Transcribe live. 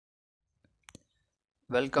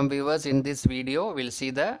Welcome viewers, in this video we'll see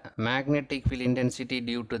the magnetic field intensity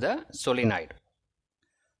due to the solenoid.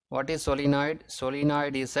 What is solenoid?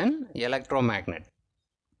 Solenoid is an electromagnet.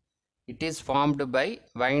 It is formed by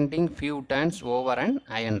winding few turns over an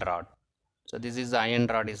iron rod. So this is the iron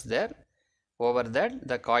rod is there. Over that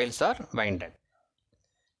the coils are winded.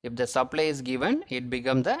 If the supply is given, it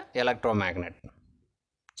becomes the electromagnet.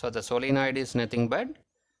 So the solenoid is nothing but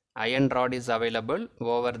iron rod is available.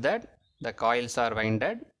 Over that the coils are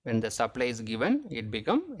winded. When the supply is given, it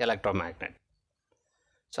becomes electromagnet.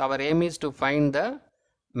 So our aim is to find the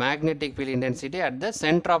magnetic field intensity at the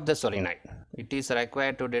center of the solenoid. It is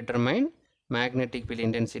required to determine magnetic field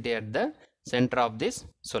intensity at the center of this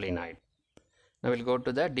solenoid. Now we'll go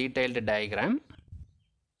to the detailed diagram.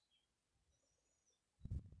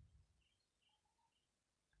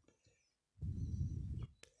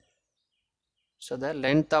 So the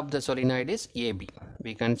length of the solenoid is AB.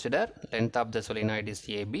 We consider length of the solenoid is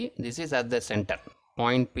AB. This is at the center.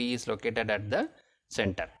 Point P is located at the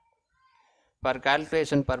center. For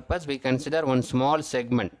calculation purpose, we consider one small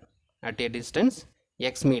segment at a distance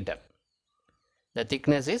x meter. The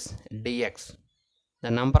thickness is dx.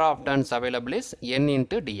 The number of turns available is n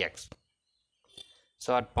into dx.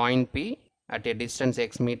 So at point P at a distance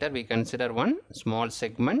x meter, we consider one small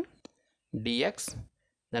segment dx.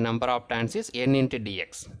 The number of turns is n into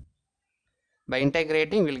dx. By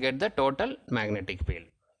integrating, we will get the total magnetic field.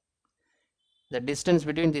 The distance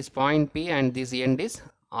between this point P and this end is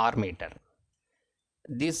r meter.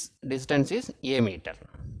 This distance is a meter.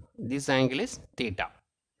 This angle is theta.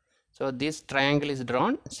 So this triangle is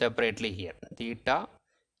drawn separately here. Theta,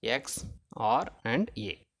 x, r and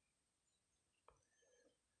a.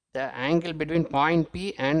 The angle between point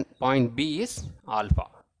P and point B is alpha.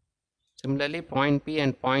 Similarly, point P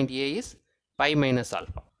and point A is pi minus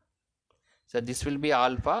alpha. So this will be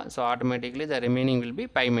alpha. So automatically the remaining will be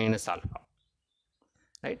pi minus alpha.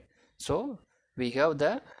 Right. So we have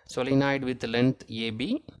the solenoid with length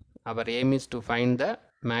AB. Our aim is to find the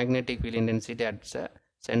magnetic field intensity at the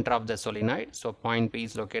center of the solenoid. So point P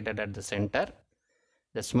is located at the center.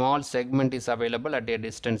 The small segment is available at a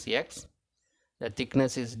distance x. The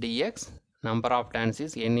thickness is dx. Number of turns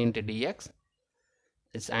is n into dx.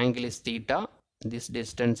 This angle is theta. This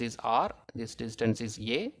distance is r. This distance is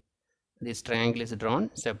a. This triangle is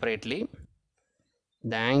drawn separately.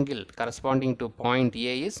 The angle corresponding to point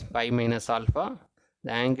A is pi minus alpha.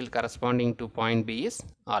 The angle corresponding to point B is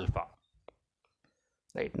alpha.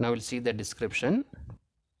 Right. Now we'll see the description.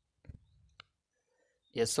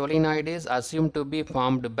 A solenoid is assumed to be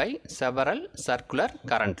formed by several circular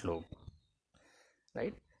current loops.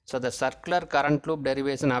 Right. So the circular current loop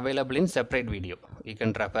derivation available in separate video. You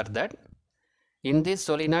can refer that. In this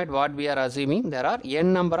solenoid, what we are assuming, there are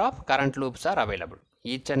n number of current loops are available.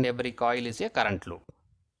 Each and every coil is a current loop.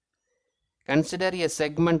 Consider a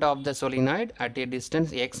segment of the solenoid at a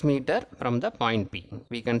distance x meter from the point P.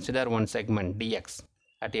 We consider one segment dx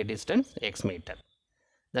at a distance x meter.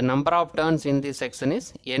 The number of turns in this section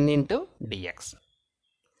is n into dx.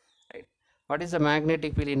 Right. What is the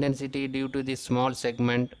magnetic field intensity due to this small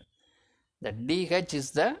segment? The dH is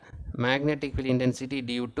the magnetic field intensity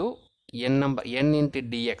due to n into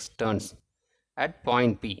dx turns at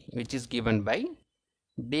point P, which is given by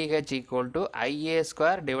dH equal to Ia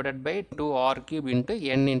square divided by 2r cube into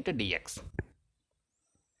n into dx.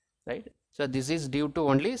 Right. So this is due to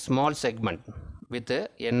only small segment with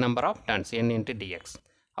n number of turns, n into dx.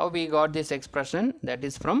 How we got this expression? That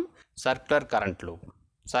is from circular current loop.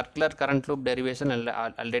 Circular current loop derivation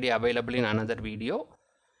already available in another video.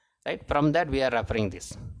 Right. From that we are referring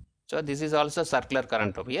this. So this is also circular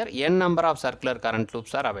current loop. Here n number of circular current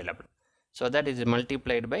loops are available. So that is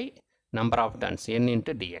multiplied by number of turns, n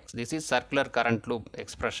into dx. This is circular current loop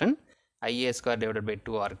expression, Ia square divided by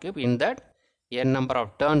 2r cube. In that n number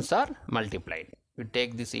of turns are multiplied. We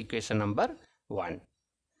take this equation number 1.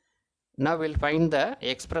 Now we'll find the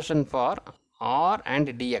expression for r and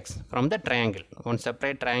dx from the triangle. One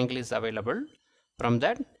separate triangle is available. From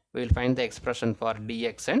that we will find the expression for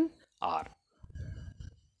dx and r.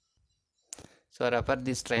 So refer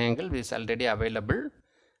this triangle which is already available.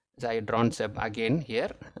 So I drawn again here.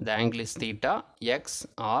 The angle is theta, x,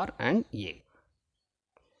 r and a.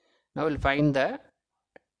 Now we'll find the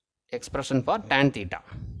expression for tan theta.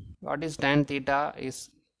 What is tan theta? Is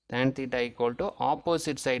tan theta equal to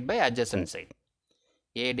opposite side by adjacent side.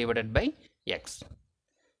 A divided by x.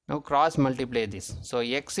 Now cross multiply this. So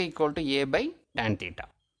x equal to a by tan theta.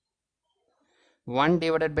 1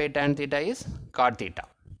 divided by tan theta is cot theta.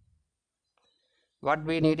 What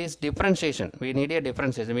we need is differentiation. We need a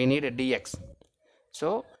differentiation. We need a dx.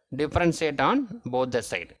 So differentiate on both the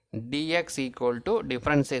side. dx equal to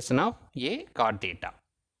differentiation of a cot theta.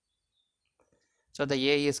 So the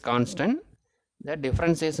a is constant. The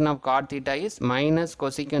differentiation of cot theta is minus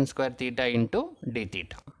cosecant square theta into d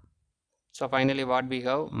theta. So finally what we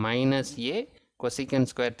have? Minus a cosecant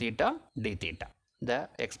square theta d theta. The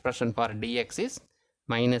expression for dx is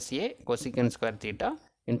minus a cosecant square theta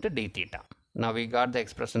into d theta. Now we got the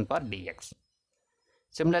expression for dx.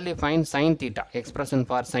 Similarly, find sin theta, expression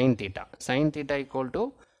for sin theta. Sin theta equal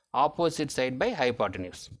to opposite side by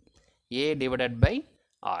hypotenuse, a divided by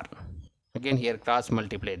r. Again here cross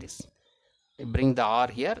multiply this. Bring the r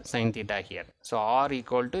here, sin theta here. So r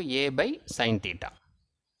equal to a by sin theta.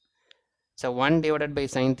 So 1 divided by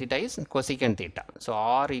sin theta is cosecant theta. So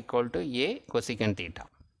r equal to a cosecant theta.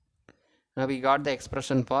 Now we got the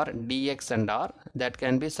expression for dx and r that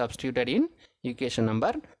can be substituted in equation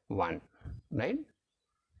number 1, right?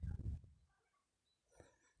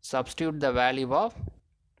 Substitute the value of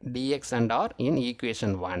dx and r in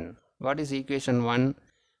equation 1. What is equation 1?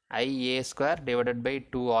 IA square divided by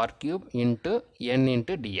 2r cube into n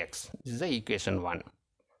into dx. This is the equation 1.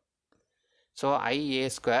 So IA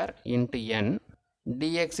square into n,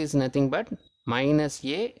 dx is nothing but minus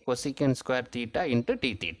a cosecant square theta into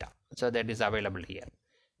d theta. So that is available here.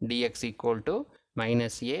 Dx equal to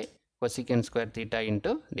minus a cosecant square theta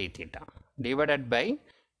into d theta divided by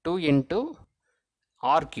 2 into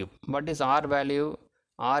r cube. What is r value?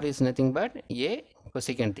 R is nothing but a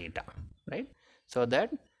cosecant theta, right? So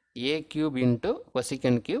that a cube into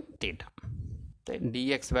cosecant cube theta. The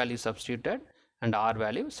dx value substituted and r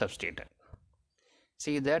value substituted.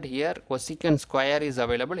 See that here cosecant square is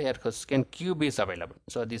available, here cosecant cube is available.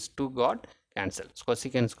 So these two got cancelled.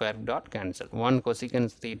 Cosecant square dot cancel. 1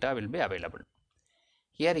 cosecant theta will be available.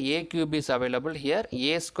 Here a cube is available, here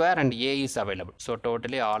a square and a is available. So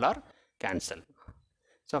totally all are cancelled.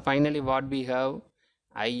 So finally what we have?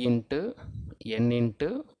 I into n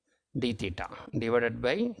into d theta divided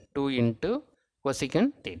by 2 into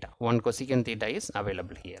cosecant theta. 1 cosecant theta is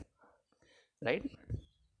available here, right?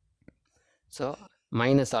 So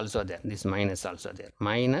minus also there, this minus also there.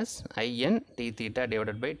 Minus in d theta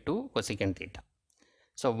divided by 2 cosecant theta.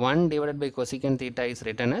 So 1 divided by cosecant theta is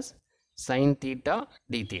written as sin theta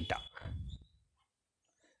d theta.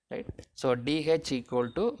 Right. So dh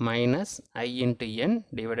equal to minus I into n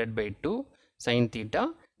divided by 2 sin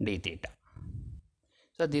theta d theta.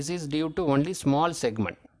 So this is due to only small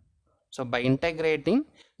segment. So by integrating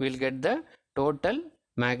we will get the total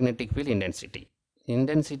magnetic field intensity.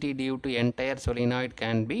 Intensity due to entire solenoid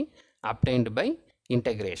can be obtained by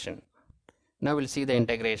integration. Now we will see the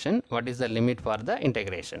integration. What is the limit for the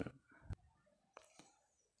integration?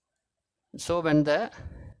 So when the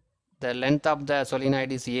length of the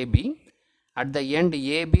solenoid is AB, at the end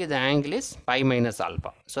AB the angle is pi minus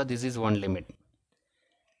alpha. So this is one limit.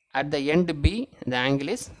 At the end B the angle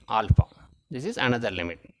is alpha. This is another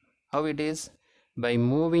limit. How it is? By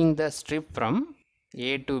moving the strip from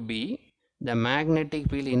A to B, the magnetic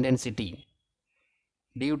field intensity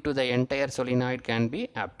due to the entire solenoid can be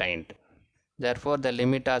obtained. Therefore the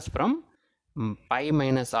limit is from pi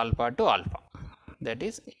minus alpha to alpha. That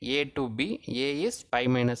is A to B, A is pi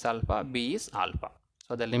minus alpha, B is alpha.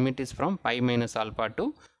 So the limit is from pi minus alpha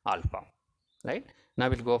to alpha, right? Now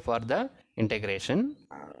we'll go for the integration.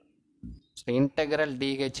 So integral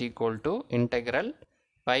dh equal to integral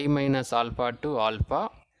pi minus alpha to alpha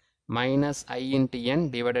minus I into n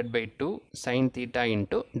divided by 2 sin theta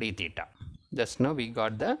into d theta. Just now we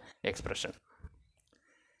got the expression.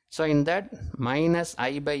 So in that minus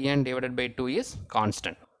I by n divided by 2 is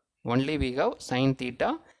constant. Only we have sin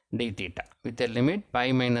theta d theta with a limit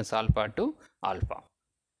pi minus alpha to alpha.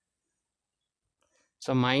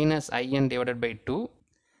 So minus in divided by 2,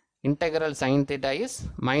 integral sin theta is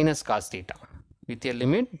minus cos theta with a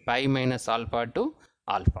limit pi minus alpha to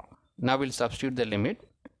alpha. Now we'll substitute the limit.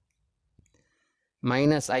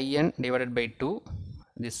 Minus in divided by 2,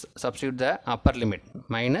 this substitute the upper limit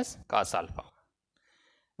minus cos alpha.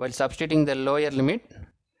 While substituting the lower limit,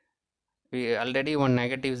 we already one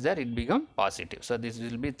negative is there, it become positive. So this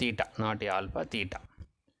will be theta, not a alpha, theta.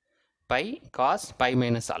 Pi cos pi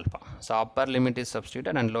minus alpha. So upper limit is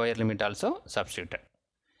substituted and lower limit also substituted.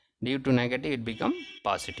 Due to negative it become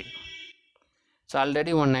positive. So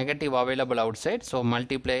already one negative available outside, so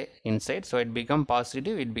multiply inside, so it become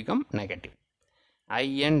positive, it become negative.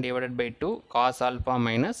 In divided by 2 cos alpha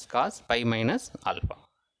minus cos pi minus alpha.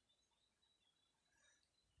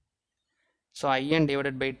 So in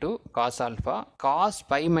divided by 2 cos alpha, cos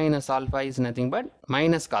pi minus alpha is nothing but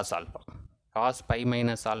minus cos alpha. Cos pi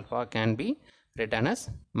minus alpha can be written as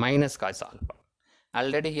minus cos alpha.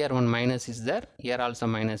 Already here one minus is there, here also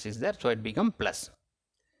minus is there, so it become plus.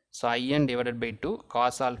 So In divided by 2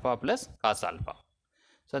 cos alpha plus cos alpha.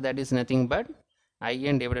 So that is nothing but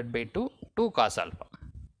In divided by 2 cos alpha.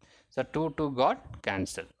 So 2 got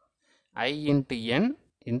cancelled. I into N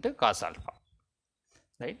into cos alpha.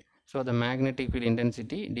 Right. So the magnetic field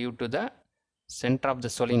intensity due to the center of the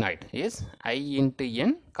solenoid is I into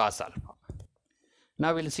N cos alpha.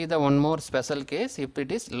 Now we'll see the one more special case if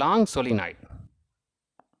it is long solenoid.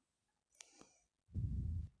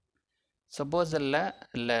 Suppose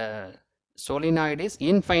the solenoid is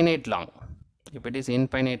infinite long. If it is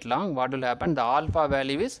infinite long, what will happen? The alpha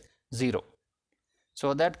value is 0.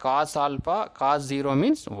 So that cos alpha, cos 0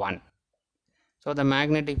 means 1. So the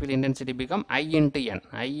magnetic field intensity become I into N.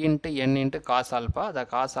 I into N into cos alpha. The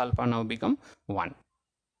cos alpha now become 1.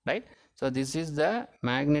 Right? So this is the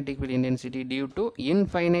magnetic field intensity due to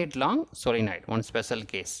infinite long solenoid. One special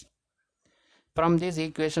case. From this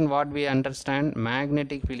equation, what we understand,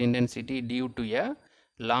 magnetic field intensity due to a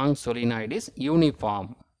long solenoid is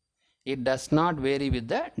uniform. It does not vary with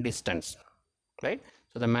the distance, right?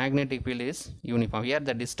 So the magnetic field is uniform. Here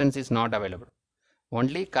the distance is not available,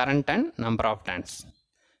 only current and number of turns.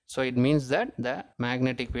 So it means that the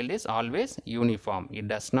magnetic field is always uniform. It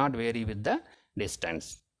does not vary with the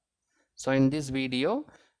distance. So in this video,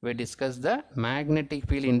 we discuss the magnetic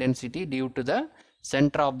field intensity due to the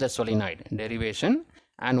center of the solenoid, derivation,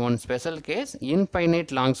 and one special case,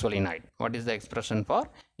 infinite long solenoid. What is the expression for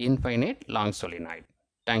infinite long solenoid?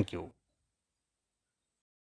 Thank you.